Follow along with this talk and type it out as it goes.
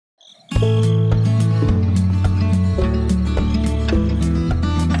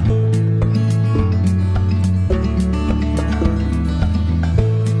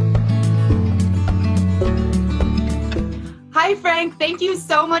Thank you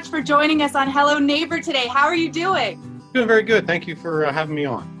so much for joining us on Hello Neighbor today. How are you doing? Doing very good. Thank you for having me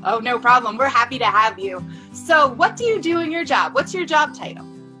on. Oh, no problem. We're happy to have you. So what do you do in your job? What's your job title?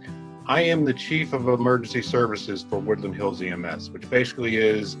 I am the Chief of Emergency Services for Woodland Hills EMS, which basically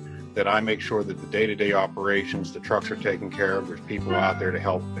is that I make sure that the day-to-day operations, the trucks are taken care of. There's people out there to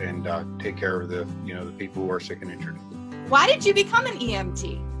help and take care of the people who are sick and injured. Why did you become an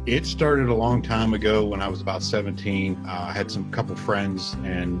EMT? It started a long time ago when I was about 17. I had couple friends,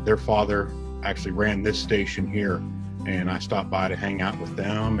 and their father actually ran this station here, and I stopped by to hang out with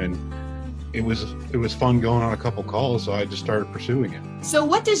them, and it was fun going on a couple calls, so I just started pursuing it. So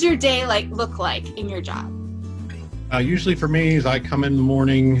what does your day look like in your job? Usually for me is I come in the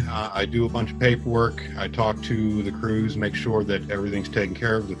morning, I do a bunch of paperwork, I talk to the crews, make sure that everything's taken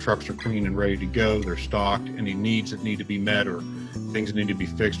care of, the trucks are clean and ready to go, they're stocked, any needs that need to be met or things that need to be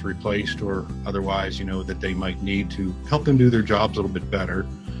fixed, replaced, or otherwise, that they might need to help them do their jobs a little bit better.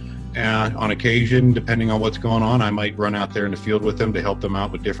 And on occasion, depending on what's going on, I might run out there in the field with them to help them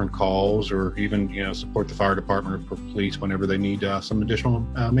out with different calls, or even, support the fire department or police whenever they need some additional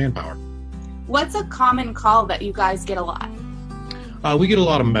manpower. What's a common call that you guys get a lot? We get a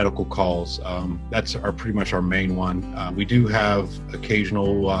lot of medical calls. That's pretty much our main one. We do have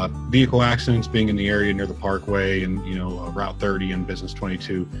occasional vehicle accidents, being in the area near the Parkway and Route 30 and Business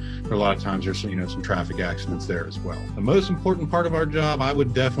 22. A lot of times there's some traffic accidents there as well. The most important part of our job, I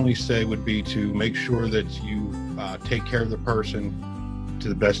would definitely say, would be to make sure that you take care of the person to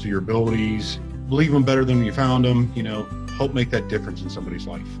the best of your abilities, leave them better than you found them. Help make that difference in somebody's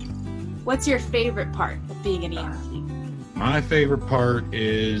life. What's your favorite part of being an EMT? My favorite part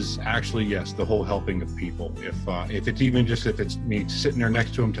is actually, yes, the whole helping of people. If it's me sitting there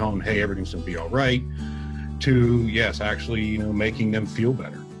next to them telling them, hey, everything's going to be all right, to, yes, actually, making them feel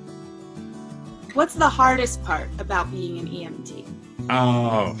better. What's the hardest part about being an EMT?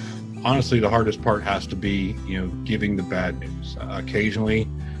 Honestly, the hardest part has to be, giving the bad news. Occasionally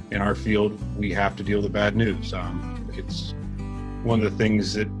in our field, we have to deal with bad news. It's one of the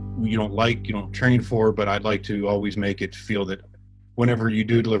things that you don't train for, but I'd like to always make it feel that whenever you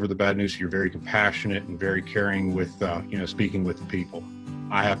do deliver the bad news, you're very compassionate and very caring with, speaking with the people.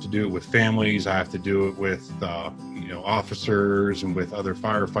 I have to do it with families. I have to do it with, officers and with other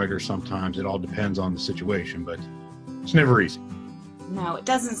firefighters sometimes. It all depends on the situation, but it's never easy. No, it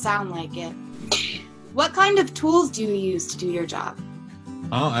doesn't sound like it. What kind of tools do you use to do your job?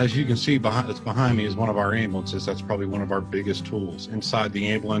 As you can see, behind me is one of our ambulances. That's probably one of our biggest tools. Inside the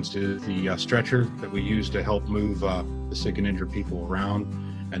ambulance is the stretcher that we use to help move the sick and injured people around.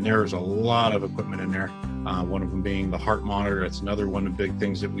 And there's a lot of equipment in there. One of them being the heart monitor. That's another one of the big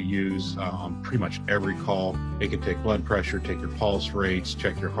things that we use on pretty much every call. It can take blood pressure, take your pulse rates,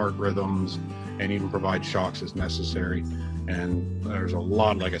 check your heart rhythms, and even provide shocks as necessary. And there's a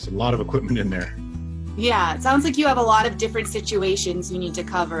lot of equipment in there. Yeah, it sounds like you have a lot of different situations you need to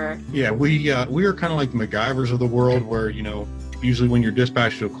cover. Yeah, we are kind of like the MacGyvers of the world, where usually when you're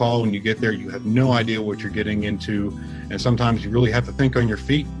dispatched to a call, when you get there, you have no idea what you're getting into, and sometimes you really have to think on your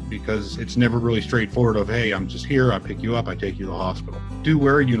feet because it's never really straightforward of, hey, I'm just here, I pick you up, I take you to the hospital. Do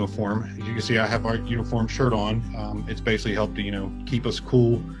wear a uniform. As you can see, I have our uniform shirt on. It's basically helped to keep us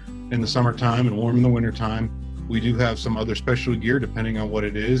cool in the summertime and warm in the wintertime. We do have some other special gear depending on what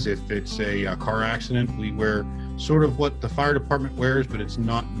it is. If it's a car accident, we wear sort of what the fire department wears, but it's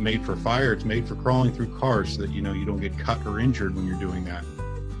not made for fire. It's made for crawling through cars so that you don't get cut or injured when you're doing that.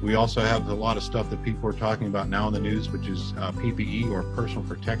 We also have a lot of stuff that people are talking about now in the news, which is PPE, or personal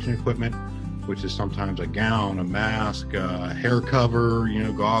protection equipment, which is sometimes a gown, a mask, a hair cover,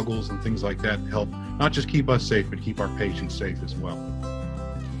 goggles and things like that to help not just keep us safe, but keep our patients safe as well.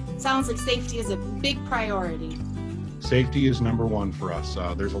 Sounds like safety is a big priority. Safety is number one for us.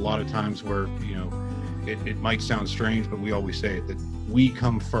 There's a lot of times where, it might sound strange, but we always say it, that we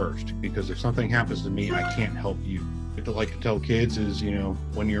come first, because if something happens to me, I can't help you. What I like to tell kids is,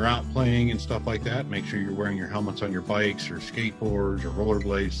 when you're out playing and stuff like that, make sure you're wearing your helmets on your bikes or skateboards or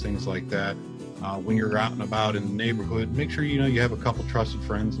rollerblades, things like that. When you're out and about in the neighborhood, make sure, you have a couple trusted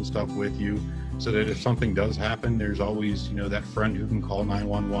friends and stuff with you, so that if something does happen, there's always, that friend who can call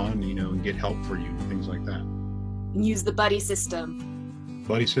 911, and get help for you, things like that. And use the buddy system.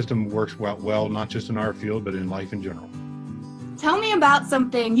 Buddy system works well, not just in our field, but in life in general. Tell me about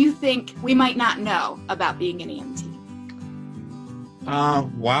something you think we might not know about being an EMT.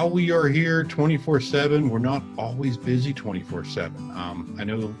 While we are here 24/7, we're not always busy 24/7. I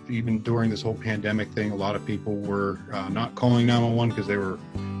know even during this whole pandemic thing, a lot of people were not calling 911 because they were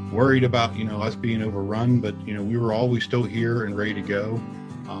worried about, us being overrun, but, we were always still here and ready to go.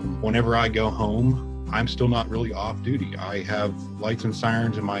 Whenever I go home, I'm still not really off duty. I have lights and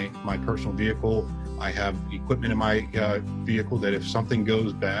sirens in my personal vehicle. I have equipment in my vehicle that if something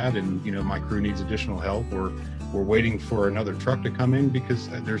goes bad and, you know, my crew needs additional help, or we're waiting for another truck to come in, because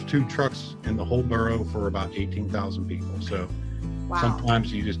there's 2 trucks in the whole borough for about 18,000 people. So Wow.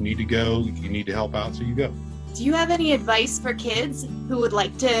 sometimes you just need to go, you need to help out, so you go. Do you have any advice for kids who would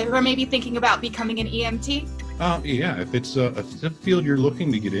like to, who are maybe thinking about becoming an EMT? Yeah, if it's a field you're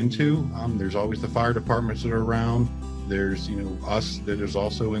looking to get into, there's always the fire departments that are around. There's, you know, us that is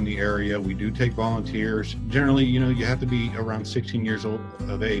also in the area. We do take volunteers. Generally, you know, you have to be around 16 years old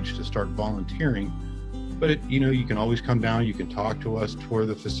of age to start volunteering. But, you know, you can always come down, you can talk to us, tour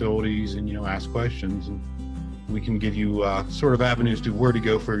the facilities, and, you know, ask questions. And we can give you sort of avenues to where to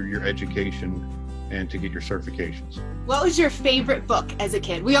go for your education and to get your certifications. What was your favorite book as a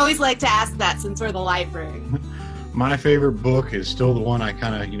kid? We always like to ask that since we're the library. My favorite book is still the one I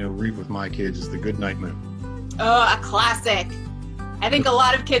kind of, you know, read with my kids, is The Goodnight Moon. Oh, a classic. I think a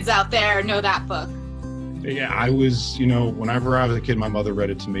lot of kids out there know that book. Yeah, I was, you know, whenever I was a kid, my mother read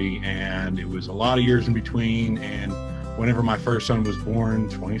it to me, and it was a lot of years in between. And whenever my first son was born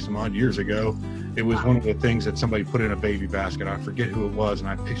 20 some odd years ago, it was one of the things that somebody put in a baby basket. I forget who it was, and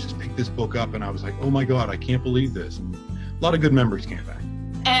I just picked this book up, and I was like, oh my God, I can't believe this. And a lot of good memories came back.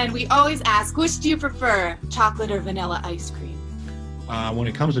 And we always ask, which do you prefer, chocolate or vanilla ice cream? When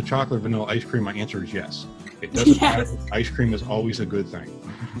it comes to chocolate or vanilla ice cream, my answer is yes. It doesn't matter. Ice cream is always a good thing.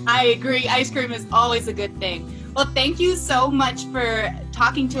 I agree. Ice cream is always a good thing. Well, thank you so much for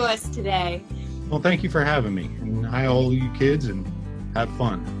talking to us today. Well, thank you for having me. And hi, all you kids, and have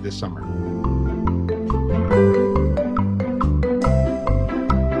fun this summer.